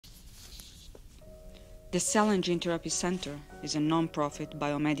The Cell and Gene Therapy Center is a non-profit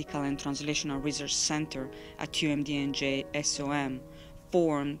biomedical and translational research center at UMDNJ SOM,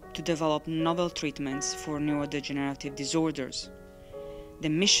 formed to develop novel treatments for neurodegenerative disorders. The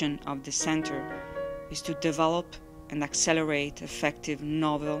mission of the center is to develop and accelerate effective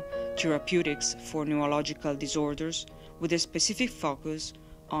novel therapeutics for neurological disorders with a specific focus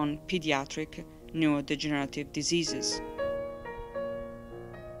on pediatric neurodegenerative diseases.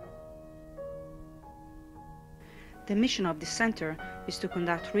 The mission of the center is to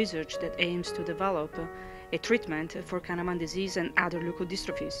conduct research that aims to develop a treatment for Canavan disease and other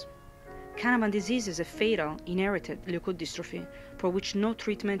leukodystrophies. Canavan disease is a fatal, inherited leukodystrophy for which no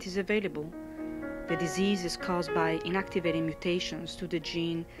treatment is available. The disease is caused by inactivating mutations to the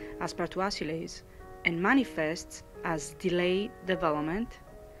gene aspartate and manifests as delayed development,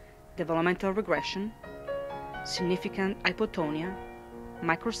 developmental regression, significant hypotonia,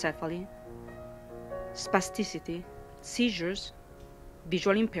 microcephaly, spasticity, seizures,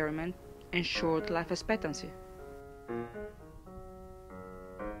 visual impairment, and short life expectancy.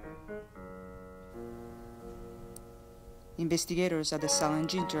 Investigators at the Cell and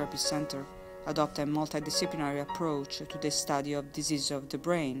Gene Therapy Center adopt a multidisciplinary approach to the study of diseases of the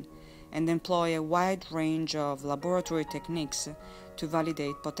brain and employ a wide range of laboratory techniques to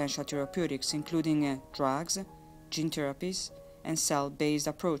validate potential therapeutics, including drugs, gene therapies, and cell-based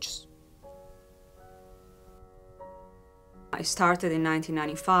approaches. I started in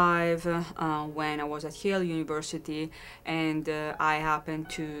 1995 when I was at Yale University, and I happened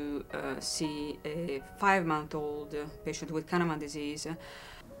to see a 5-month-old patient with Canavan disease.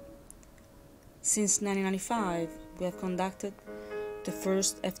 Since 1995, we have conducted the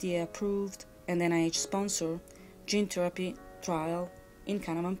first FDA-approved and NIH-sponsored gene therapy trial in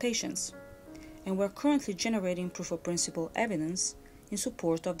Canavan patients, and we're currently generating proof-of-principle evidence in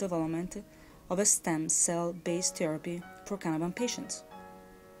support of development of a stem cell-based therapy for Canavan patients.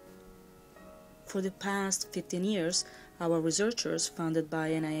 For the past 15 years, our researchers, funded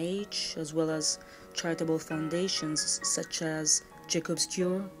by NIH as well as charitable foundations such as Jacob's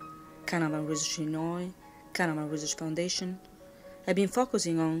Cure, Canavan Research Illinois, Canavan Research Foundation, have been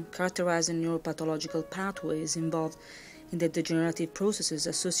focusing on characterizing neuropathological pathways involved in the degenerative processes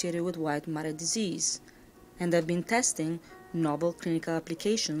associated with white matter disease, and have been testing novel clinical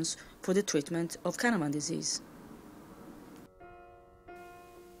applications for the treatment of Canavan disease.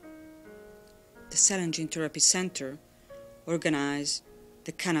 The Cell and Gene Therapy Center organized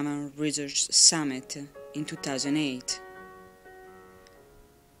the Canavan Research Summit in 2008.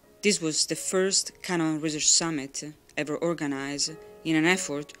 This was the first Canavan Research Summit ever organized in an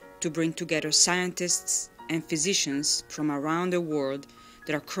effort to bring together scientists and physicians from around the world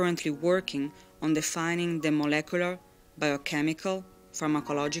that are currently working on defining the molecular, biochemical,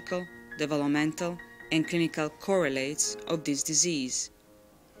 pharmacological, developmental, and clinical correlates of this disease.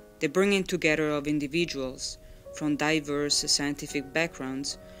 The bringing together of individuals from diverse scientific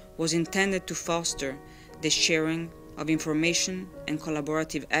backgrounds was intended to foster the sharing of information and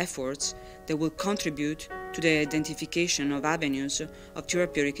collaborative efforts that will contribute to the identification of avenues of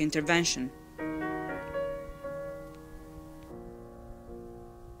therapeutic intervention.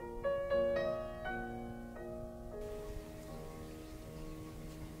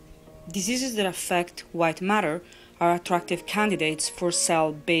 Diseases that affect white matter are attractive candidates for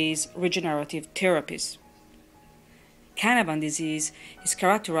cell-based regenerative therapies. Canavan disease is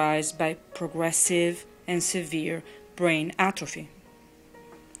characterized by progressive and severe brain atrophy.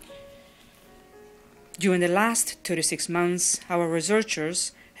 During the last 36 months, our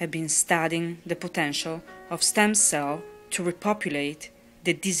researchers have been studying the potential of stem cells to repopulate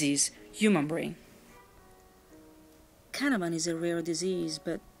the diseased human brain. Canavan is a rare disease,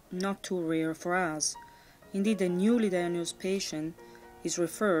 but not too rare for us. Indeed, a newly diagnosed patient is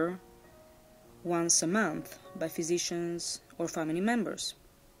referred once a month by physicians or family members.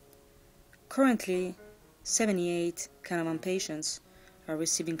 Currently, 78 Canavan patients are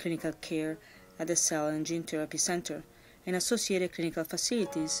receiving clinical care at the Cell and Gene Therapy Center and associated clinical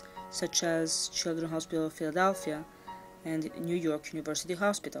facilities such as Children's Hospital of Philadelphia and New York University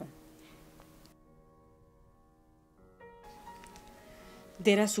Hospital.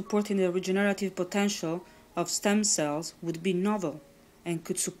 Data supporting the regenerative potential of stem cells would be novel and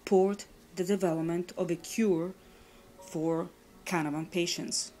could support the development of a cure for Canavan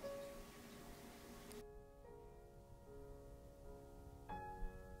patients.